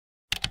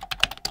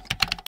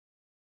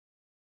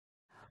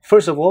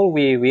First of all,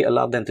 we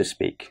allow them to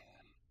speak.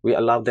 We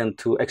allow them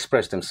to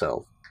express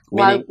themselves.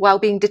 While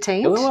being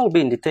detained? While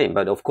being detained,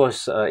 but of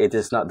course, it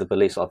is not the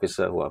police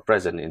officer who are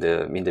present in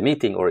the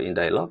meeting or in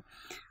dialogue.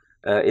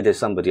 It is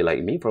somebody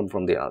like me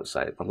from the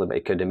outside, from the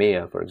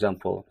academia, for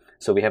example.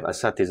 So we have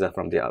asatiza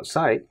from the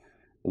outside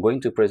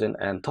going to prison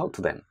and talk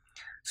to them.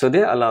 So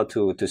they're allowed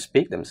to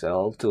speak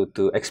themselves,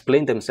 to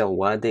explain themselves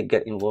why they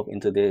get involved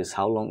into this,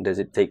 how long does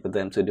it take for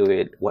them to do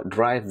it, what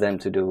drives them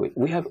to do it.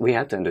 We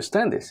have to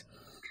understand this.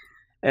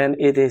 And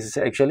it is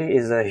actually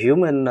is a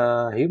human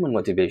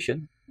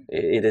motivation.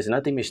 It is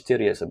nothing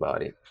mysterious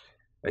about it.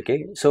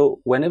 Okay, so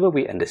whenever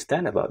we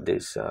understand about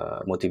this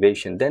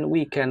motivation, then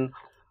we can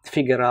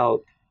figure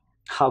out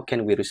how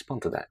can we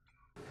respond to that.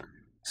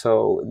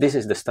 So this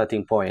is the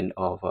starting point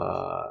of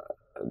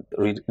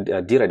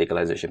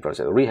de-radicalization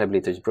process,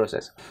 rehabilitation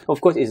process.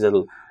 Of course, is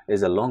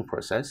a long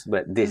process,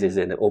 but this is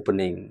an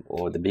opening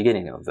or the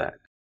beginning of that.